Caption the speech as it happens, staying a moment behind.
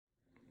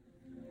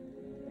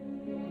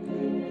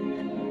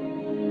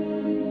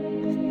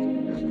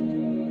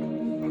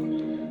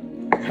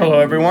Hello,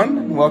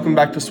 everyone. Welcome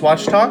back to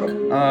Swatch Talk.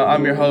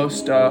 I'm your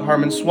host,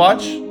 Harmon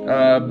Swatch,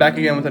 back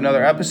again with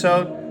another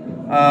episode.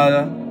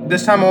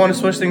 This time I want to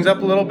switch things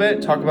up a little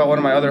bit, talk about one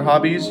of my other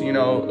hobbies,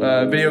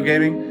 video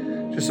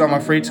gaming, just on my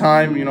free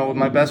time, with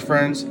my best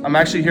friends. I'm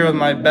actually here with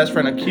my best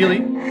friend,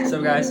 Akili. What's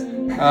up, guys?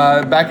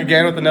 Back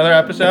again with another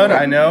episode,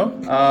 I know.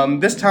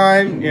 This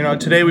time,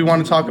 today we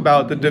want to talk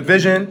about The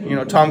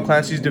Division, Tom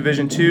Clancy's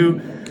Division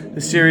 2,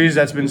 the series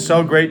that's been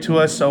so great to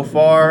us so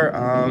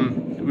far.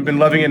 We've been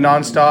loving it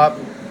nonstop.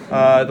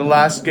 The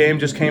last game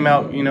just came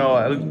out,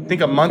 I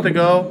think a month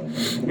ago.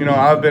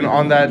 I've been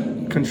on that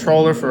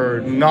controller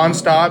for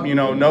nonstop,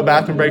 no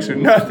bathroom breaks or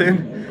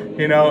nothing,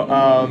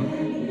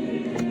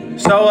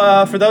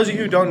 So for those of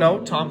you who don't know,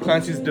 Tom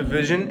Clancy's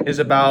Division is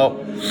about,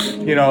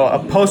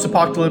 a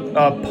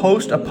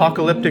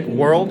post-apocalyptic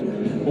world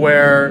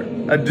where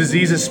a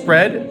disease is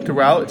spread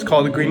throughout. It's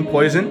called the Green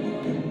Poison.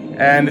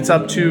 And it's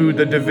up to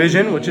the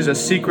Division, which is a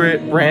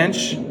secret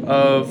branch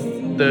of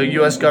the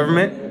U.S.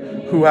 government,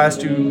 who has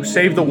to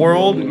save the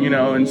world,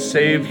 and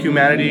save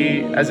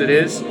humanity as it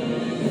is.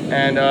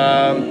 And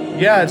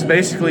it's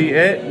basically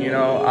it.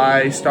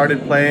 I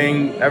started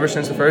playing ever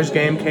since the first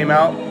game came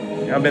out.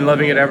 I've been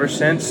loving it ever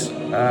since.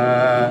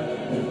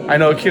 I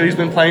know Achilles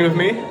been playing with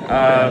me.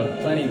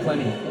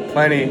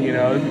 Plenty.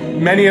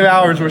 Many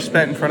hours were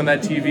spent in front of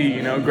that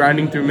TV,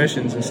 grinding through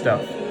missions and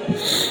stuff.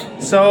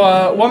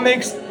 So what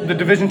makes the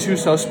Division 2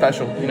 so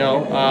special?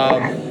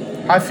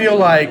 I feel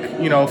like,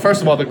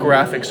 first of all, the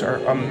graphics are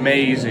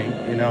amazing,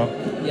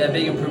 Yeah,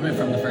 big improvement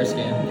from the first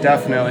game.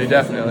 Definitely.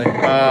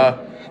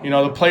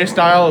 The play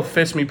style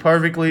fits me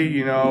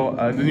perfectly,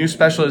 the new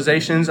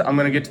specializations, I'm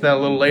going to get to that a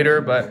little later,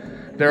 but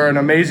they're an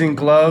amazing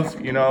glove,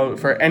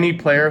 for any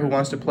player who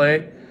wants to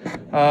play.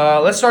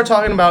 Let's start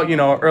talking about,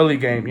 early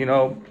game,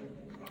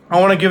 I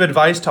want to give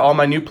advice to all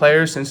my new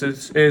players since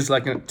it is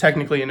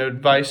technically an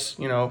advice,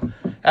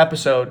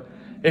 episode.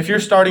 If you're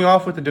starting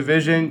off with the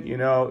Division,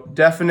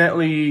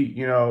 definitely,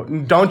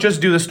 don't just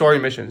do the story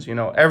missions.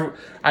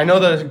 I know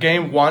the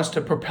game wants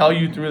to propel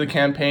you through the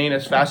campaign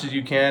as fast as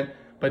you can,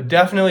 but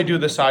definitely do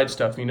the side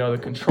stuff. The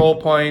control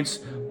points,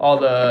 all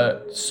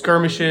the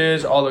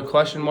skirmishes, all the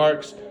question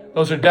marks.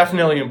 Those are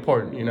definitely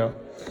important.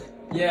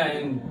 Yeah,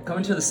 and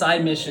coming to the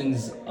side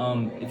missions,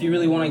 if you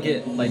really want to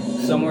get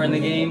somewhere in the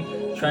game,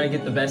 try to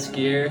get the best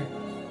gear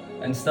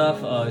and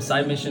stuff,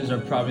 side missions are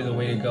probably the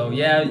way to go.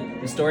 Yeah,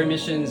 the story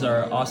missions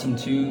are awesome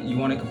too. You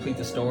want to complete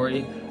the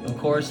story, of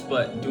course,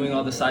 but doing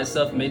all the side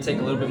stuff may take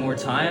a little bit more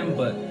time,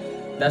 but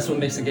that's what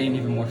makes the game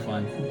even more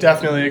fun.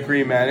 Definitely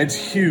agree, man. It's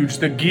huge.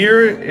 The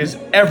gear is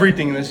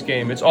everything in this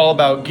game. It's all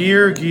about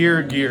gear. If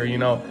you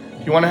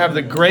want to have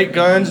the great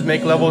guns,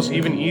 make levels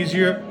even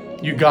easier,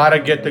 you gotta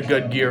get the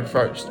good gear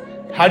first.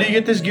 How do you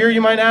get this gear,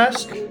 you might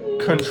ask?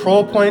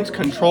 Control points.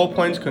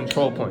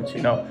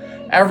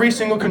 Every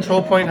single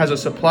control point has a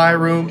supply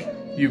room.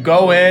 You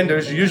go in,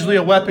 there's usually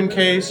a weapon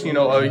case,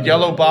 a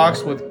yellow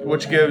box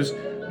which gives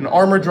an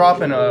armor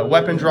drop and a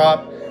weapon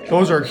drop.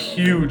 Those are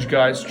huge,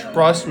 guys.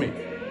 Trust me.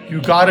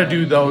 You gotta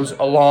do those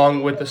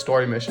along with the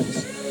story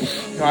missions.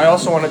 I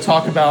also want to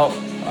talk about,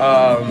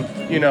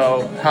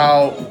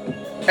 how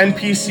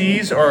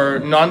NPCs or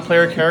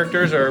non-player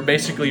characters are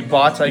basically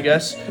bots, I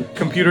guess.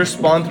 Computers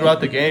spawn throughout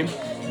the game.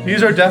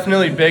 These are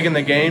definitely big in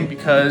the game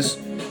because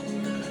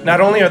not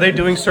only are they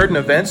doing certain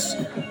events,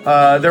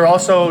 they're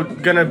also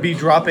going to be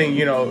dropping,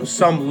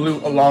 some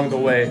loot along the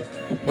way,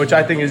 which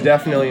I think is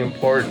definitely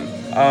important.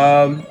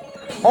 I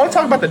want to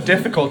talk about the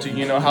difficulty,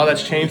 how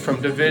that's changed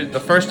from the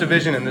first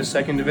division and the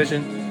second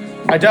division.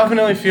 I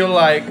definitely feel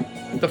like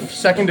the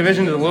second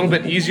division is a little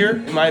bit easier,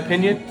 in my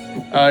opinion.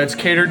 It's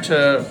catered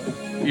to,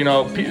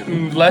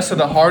 less of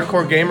the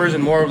hardcore gamers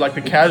and more of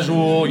the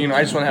casual,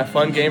 I just want to have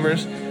fun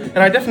gamers. And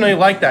I definitely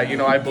like that.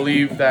 I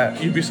believe that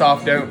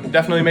Ubisoft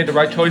definitely made the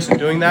right choice in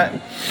doing that.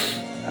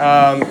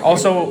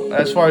 Also,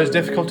 as far as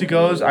difficulty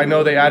goes, I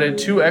know they added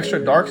 2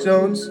 extra dark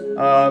zones.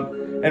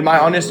 In my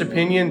honest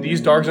opinion, these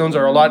dark zones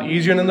are a lot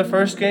easier than the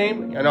first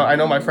game. I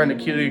know my friend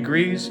Akili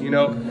agrees.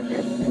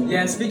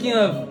 Yeah, and speaking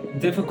of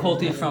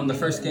difficulty from the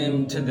first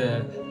game to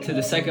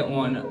the second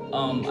one,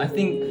 I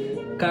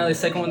think kind of the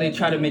second one they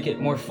try to make it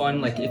more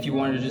fun. If you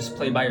wanted to just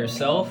play by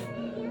yourself.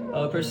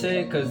 Per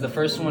se, because the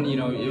first one,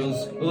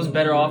 it was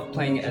better off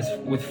playing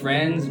with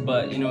friends,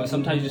 but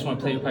sometimes you just want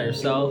to play it by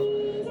yourself.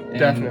 And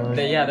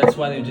definitely. That's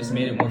why they just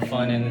made it more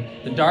fun. And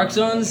the dark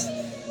zones,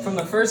 from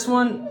the first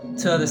one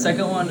to the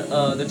second one,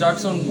 the dark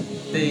zone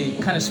they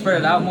kind of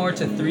spread it out more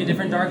to 3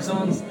 different dark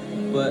zones.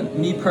 But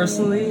me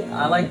personally,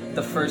 I like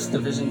the first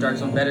Division Dark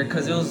Zone better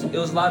because it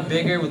was a lot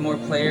bigger with more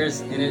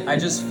players, and I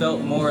just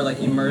felt more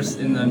immersed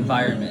in the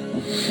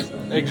environment. So.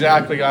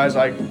 Exactly, guys.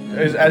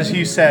 As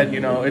he said,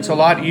 it's a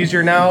lot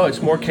easier now.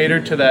 It's more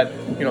catered to that,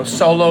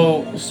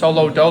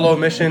 solo dolo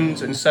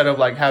missions instead of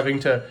having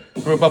to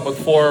group up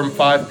with 4 or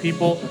 5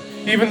 people.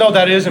 Even though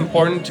that is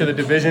important to the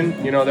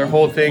Division, their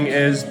whole thing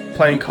is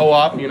playing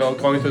co-op,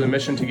 going through the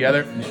mission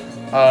together.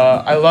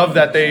 I love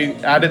that they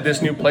added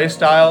this new play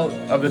style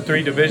of the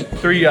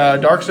three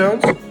dark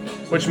zones,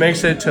 which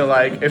makes it to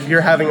like if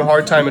you're having a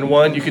hard time in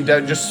one, you can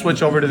just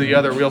switch over to the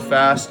other real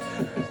fast.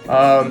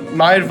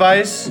 My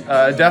advice,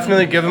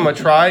 definitely give them a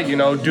try. You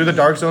know, do the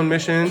dark zone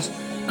missions,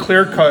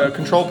 clear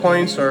control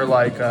points, or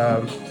like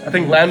I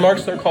think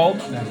landmarks they're called.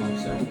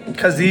 Landmarks, yeah.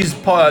 Because these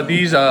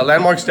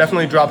landmarks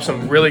definitely drop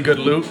some really good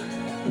loot.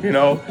 You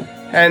know,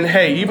 and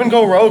hey, even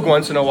go rogue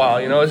once in a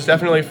while. You know, it's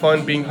definitely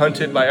fun being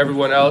hunted by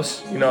everyone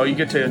else. You know, you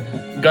get to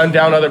gun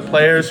down other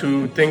players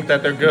who think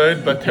that they're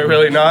good, but they're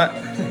really not.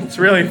 It's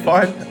really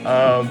fun.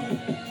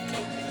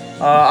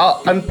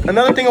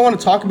 Another thing I want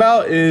to talk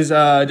about is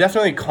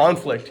definitely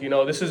conflict. You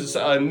know, this is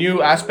a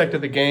new aspect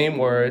of the game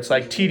where it's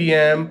like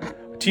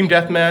TDM, team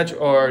deathmatch,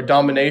 or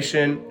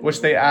domination,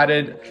 which they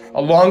added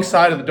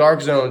alongside of the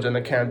dark zones and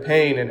the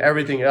campaign and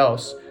everything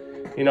else.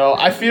 You know,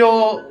 I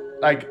feel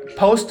like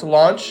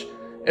post-launch,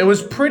 it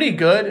was pretty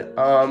good.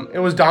 It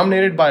was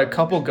dominated by a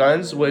couple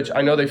guns, which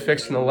I know they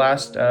fixed in the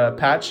last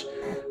patch.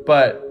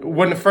 But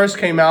when it first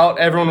came out,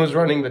 everyone was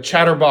running the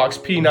Chatterbox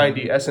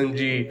P90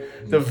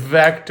 SMG, the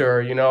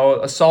Vector, you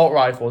know, assault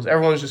rifles.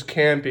 Everyone was just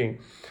camping.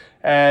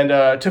 And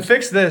to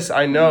fix this,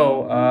 I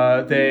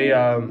know they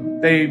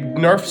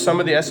nerfed some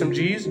of the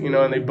SMGs, you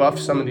know, and they buffed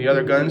some of the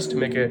other guns to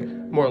make it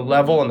more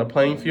level on the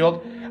playing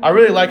field. I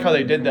really like how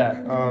they did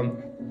that.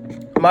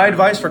 My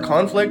advice for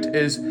conflict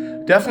is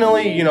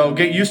definitely, you know,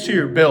 get used to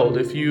your build.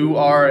 If you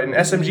are an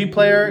SMG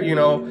player, you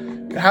know,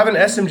 have an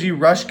SMG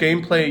rush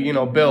gameplay, you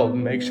know, build.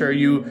 Make sure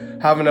you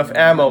have enough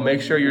ammo.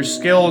 Make sure your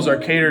skills are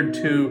catered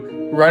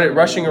to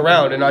rushing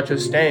around and not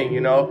just staying,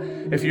 you know.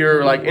 If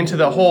you're like into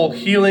the whole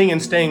healing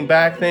and staying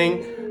back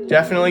thing,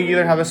 definitely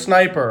either have a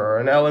sniper or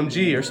an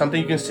LMG or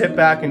something you can sit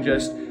back and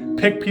just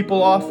pick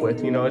people off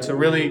with. You know, it's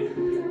really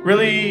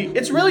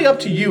up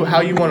to you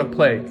how you want to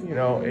play. You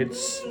know,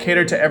 it's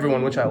catered to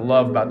everyone, which I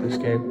love about this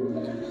game.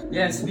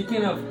 Yeah,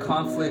 speaking of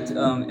conflict,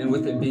 and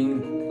with it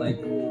being like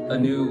a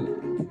new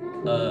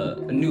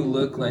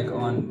look like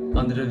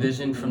on the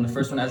Division from the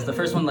first one, as the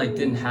first one like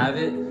didn't have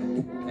it,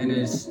 and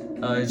it's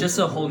just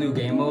a whole new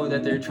game mode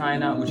that they're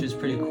trying out, which is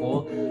pretty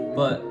cool.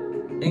 But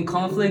in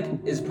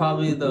conflict is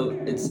probably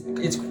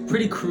it's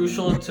pretty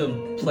crucial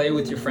to play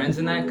with your friends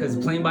in that, because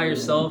playing by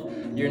yourself,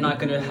 you're not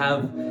gonna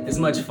have as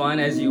much fun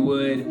as you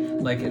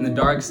would like in the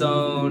dark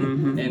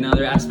zone and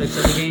other aspects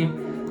of the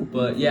game.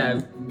 But yeah,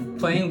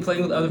 playing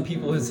with other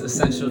people is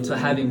essential to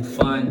having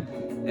fun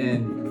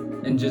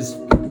and just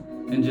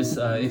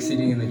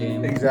exceeding in the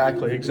game.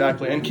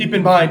 Exactly. And keep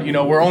in mind, you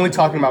know, we're only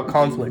talking about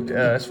conflict.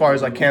 As far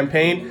as like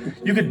campaign,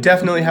 you could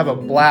definitely have a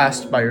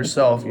blast by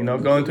yourself, you know,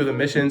 going through the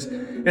missions.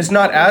 It's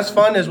not as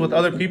fun as with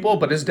other people,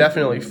 but it's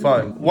definitely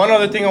fun. One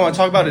other thing I want to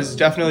talk about is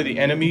definitely the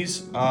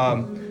enemies.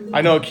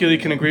 I know Akili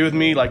can agree with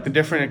me, like the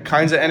different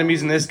kinds of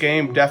enemies in this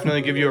game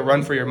definitely give you a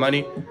run for your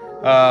money.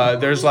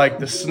 There's like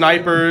the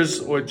snipers,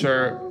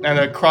 and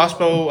a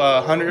crossbow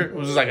hunter,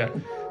 which is like a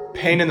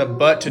pain in the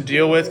butt to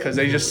deal with because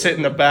they just sit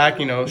in the back,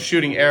 you know,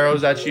 shooting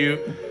arrows at you,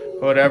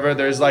 whatever.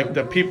 There's like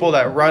the people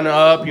that run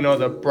up, you know,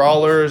 the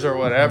brawlers or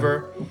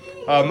whatever.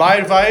 My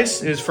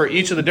advice is for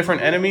each of the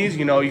different enemies,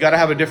 you know, you got to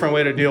have a different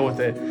way to deal with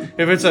it.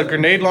 If it's a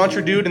grenade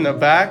launcher dude in the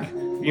back,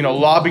 you know,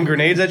 lobbing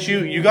grenades at you,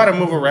 you got to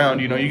move around,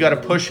 you know, you got to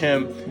push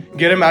him,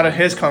 get him out of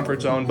his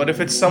comfort zone. But if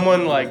it's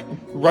someone like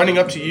running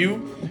up to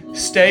you,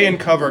 stay in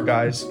cover,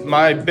 guys.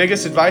 My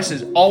biggest advice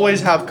is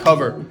always have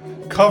cover.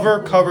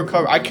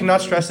 Cover. I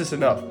cannot stress this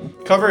enough.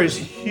 Cover is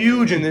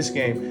huge in this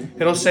game.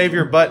 It'll save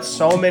your butt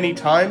so many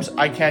times,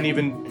 I can't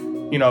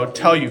even, you know,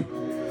 tell you.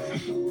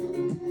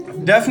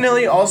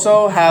 Definitely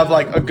also have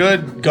like a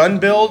good gun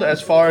build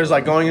as far as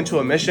like going into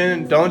a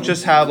mission. Don't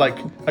just have like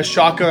a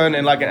shotgun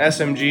and like an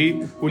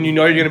SMG when you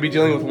know you're going to be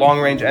dealing with long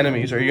range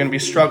enemies or you're going to be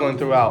struggling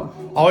throughout.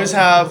 Always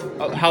have,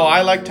 how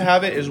I like to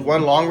have it is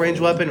one long range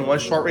weapon and one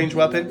short range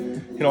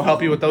weapon. You know,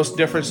 help you with those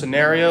different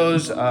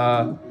scenarios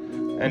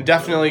and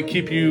definitely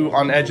keep you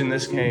on edge in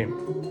this game.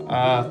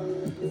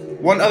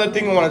 One other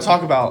thing I want to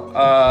talk about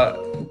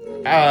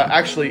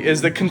actually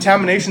is the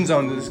contamination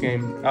zone in this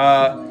game.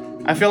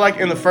 I feel like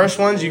in the first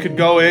ones, you could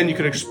go in, you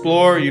could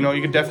explore, you know,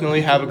 you could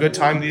definitely have a good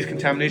time in these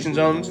contamination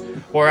zones.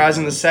 Whereas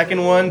in the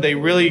second one, they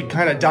really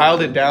kind of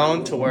dialed it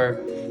down to where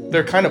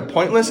they're kind of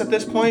pointless at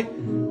this point.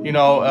 You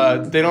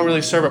know, they don't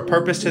really serve a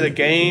purpose to the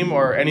game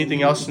or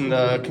anything else in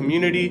the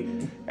community.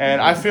 And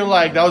I feel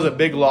like that was a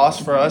big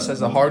loss for us as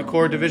the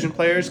hardcore Division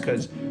players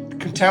because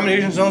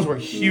contamination zones were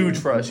huge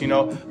for us. You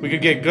know, we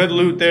could get good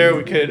loot there.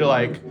 We could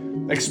like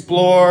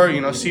explore,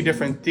 you know, see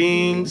different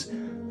things.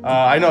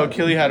 I know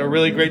Akili had a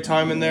really great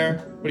time in there.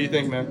 What do you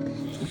think,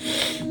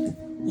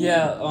 man?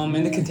 Yeah,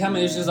 in the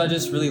contaminations, I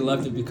just really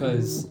loved it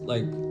because,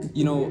 like,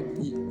 you know,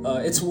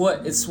 it's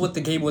what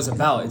the game was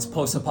about. It's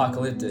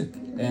post-apocalyptic,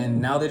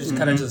 and now they just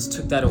kind of just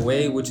took that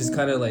away, which is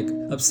kind of like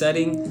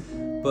upsetting.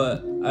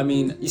 But I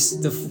mean,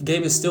 the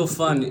game is still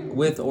fun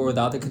with or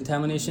without the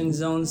contamination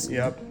zones.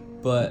 Yep.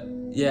 But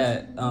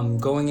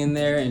going in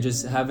there and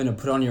just having to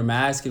put on your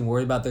mask and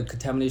worry about the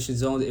contamination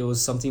zone, it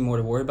was something more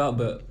to worry about,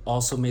 but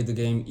also made the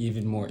game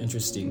even more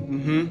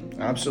interesting.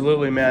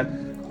 Absolutely,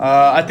 man.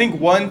 I think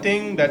one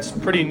thing that's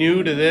pretty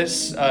new to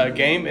this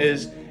game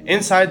is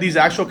inside these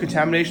actual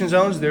contamination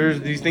zones,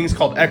 there's these things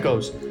called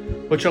echoes,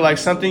 which are like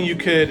something you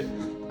could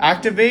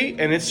activate,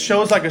 and it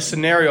shows like a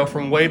scenario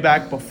from way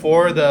back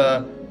before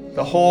the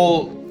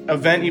whole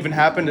event even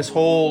happened. This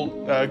whole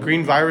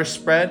green virus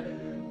spread.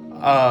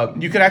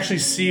 You could actually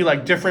see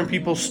like different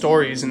people's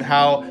stories and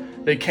how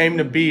they came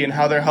to be and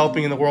how they're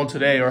helping in the world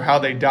today or how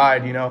they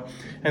died, you know.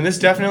 And this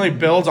definitely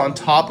builds on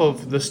top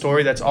of the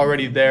story that's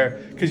already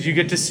there, because you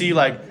get to see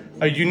like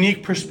a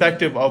unique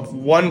perspective of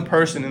one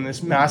person in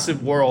this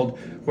massive world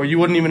where you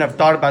wouldn't even have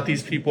thought about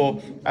these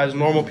people as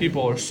normal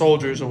people or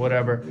soldiers or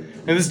whatever.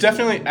 And this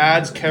definitely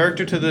adds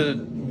character to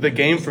the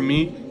game for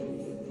me,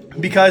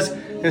 because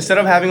instead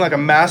of having like a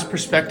mass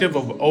perspective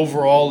of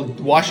overall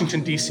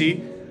Washington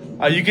D.C.,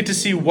 you get to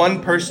see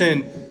one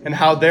person and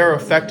how they're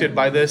affected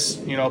by this,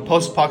 you know,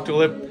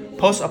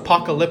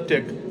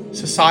 post-apocalyptic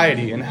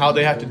society and how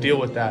they have to deal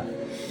with that.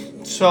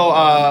 So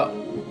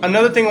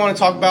another thing I want to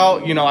talk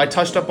about, you know, I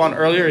touched up on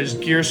earlier, is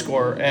gear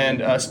score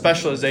and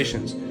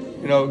specializations.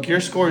 You know,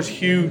 gear score is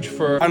huge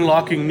for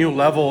unlocking new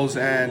levels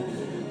and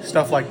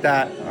stuff like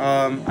that.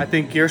 I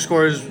think gear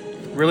score is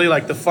really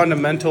like the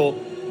fundamental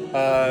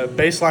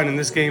baseline in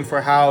this game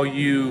for how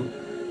you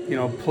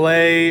know,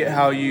 play,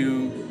 how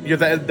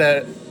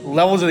the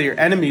levels of your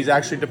enemies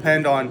actually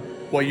depend on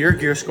what your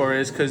gear score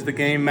is, because the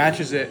game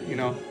matches it, you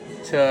know,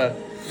 to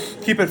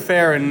keep it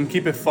fair and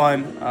keep it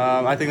fun.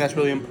 I think that's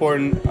really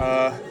important.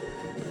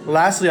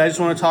 Lastly, I just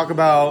want to talk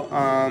about,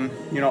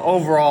 you know,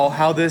 overall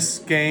how this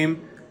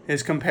game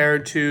is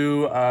compared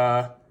to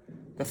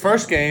the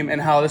first game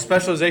and how the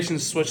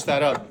specializations switch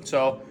that up.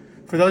 So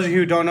for those of you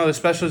who don't know, the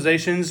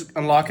specializations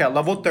unlock at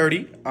level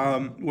 30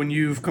 when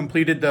you've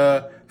completed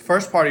the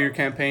first part of your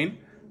campaign.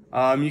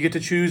 You get to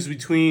choose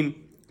between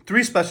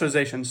 3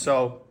 specializations.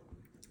 So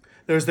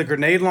there's the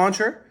grenade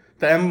launcher,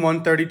 the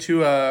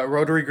M132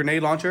 rotary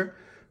grenade launcher.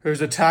 There's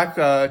the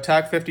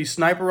TAC 50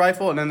 sniper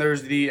rifle, and then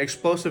there's the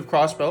explosive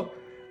crossbow.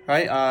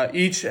 Right?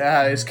 Each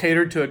is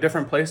catered to a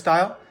different play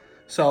style.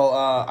 So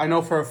I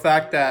know for a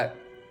fact that,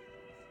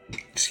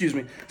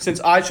 since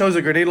I chose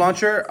a grenade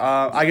launcher,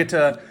 I got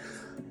to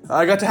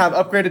have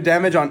upgraded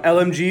damage on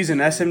LMGs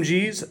and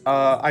SMGs.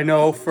 I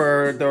know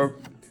for the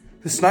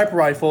sniper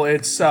rifle,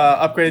 it's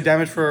upgraded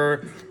damage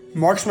for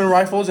marksman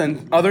rifles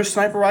and other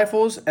sniper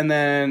rifles, and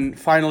then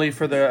finally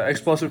for the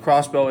explosive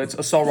crossbow, it's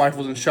assault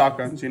rifles and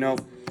shotguns, you know.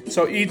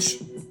 So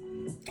each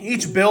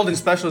build and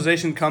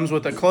specialization comes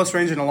with a close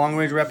range and a long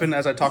range weapon,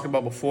 as I talked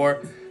about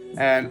before.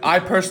 And I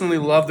personally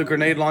love the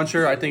grenade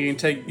launcher. I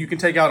think you can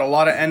take out a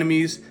lot of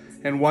enemies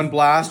in one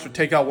blast, or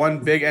take out one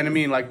big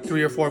enemy in like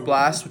 3 or 4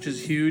 blasts, which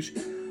is huge.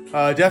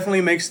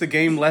 Definitely makes the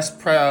game less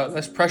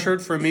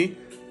pressured for me.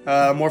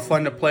 More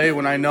fun to play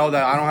when I know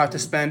that I don't have to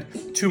spend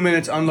 2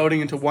 minutes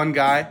unloading into one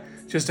guy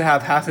just to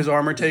have half his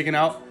armor taken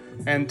out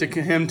and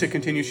him to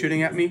continue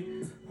shooting at me.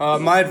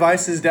 My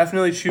advice is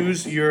definitely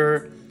choose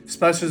your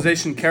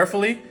specialization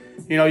carefully.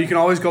 You know, you can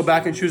always go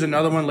back and choose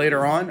another one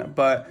later on,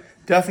 but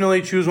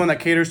definitely choose one that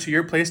caters to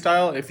your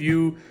playstyle. If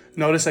you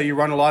notice that you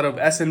run a lot of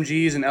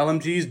SMGs and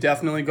LMGs,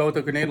 definitely go with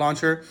the grenade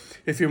launcher.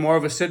 If you're more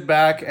of a sit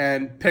back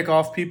and pick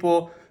off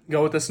people,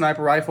 go with the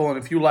sniper rifle. And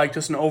if you like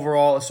just an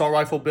overall assault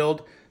rifle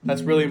build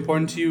that's really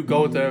important to you,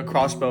 go with the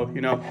crossbow,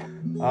 you know.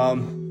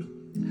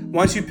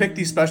 Once you pick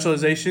these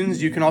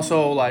specializations, you can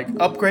also like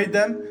upgrade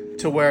them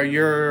to where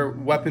your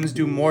weapons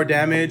do more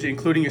damage,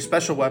 including your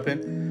special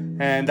weapon.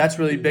 And that's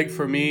really big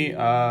for me,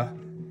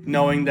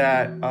 knowing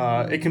that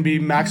it can be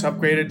max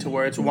upgraded to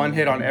where it's one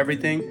hit on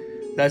everything.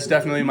 That's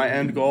definitely my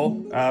end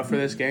goal for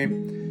this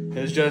game,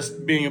 is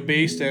just being a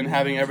beast and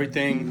having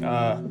everything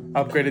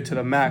upgraded to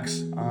the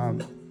max.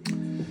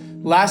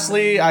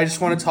 Lastly, I just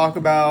want to talk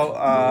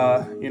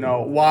about, you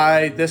know,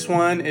 why this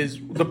one is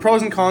the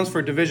pros and cons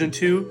for Division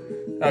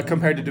 2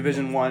 compared to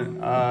Division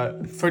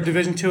 1. For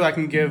Division 2, I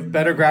can give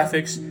better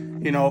graphics,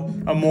 you know,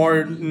 a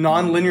more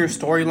non-linear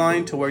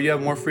storyline to where you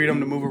have more freedom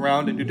to move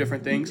around and do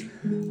different things.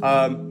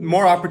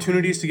 More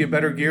opportunities to get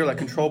better gear, like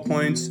control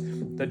points,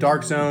 the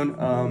dark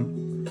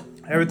zone,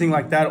 everything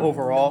like that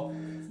overall.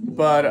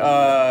 But,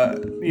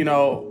 you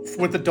know,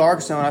 with the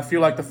dark zone, I feel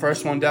like the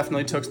first one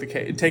definitely took the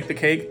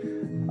cake.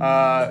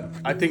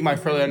 I think my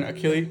friend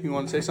Achille, you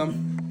want to say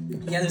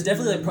something? Yeah, there's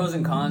definitely like pros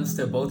and cons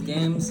to both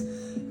games.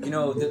 You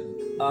know,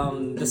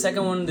 the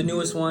second one, the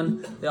newest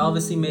one, they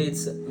obviously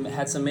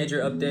had some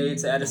major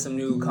updates, added some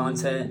new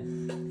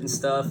content and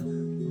stuff.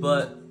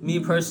 But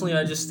me personally,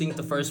 I just think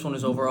the first one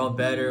is overall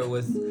better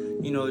with,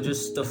 you know,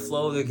 just the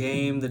flow of the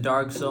game, the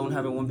dark zone,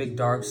 having one big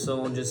dark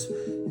zone, just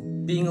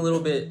being a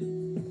little bit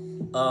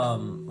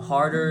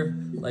harder,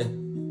 like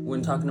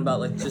when talking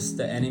about like just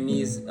the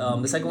enemies.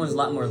 The second one is a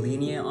lot more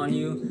lenient on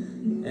you,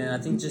 and I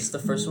think just the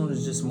first one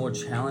is just more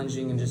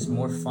challenging and just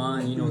more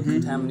fun, you know, with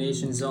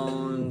contamination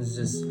zones.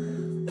 Just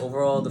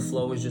overall the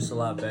flow is just a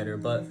lot better.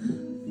 But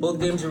both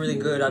games are really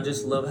good. I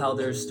just love how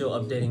they're still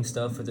updating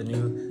stuff for the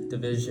new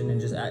division and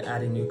just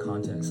adding new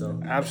content.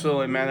 So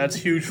Absolutely, man. That's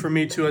huge for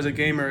me too as a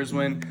gamer is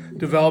when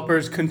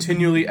developers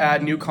continually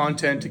add new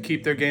content to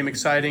keep their game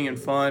exciting and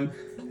fun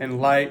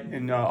and light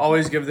and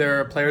always give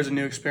their players a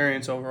new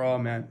experience overall,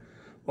 man.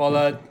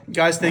 Well,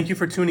 guys, thank you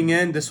for tuning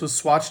in. This was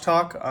Swatch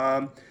Talk.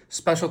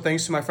 Special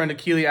thanks to my friend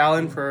Akili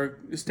Allen for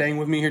staying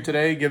with me here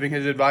today, giving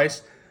his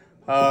advice.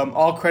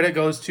 All credit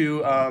goes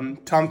to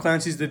Tom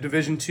Clancy's The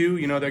Division 2.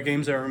 You know, their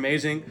games are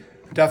amazing.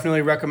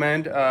 Definitely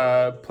recommend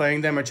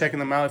playing them or checking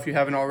them out if you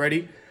haven't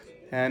already.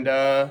 And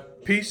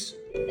peace.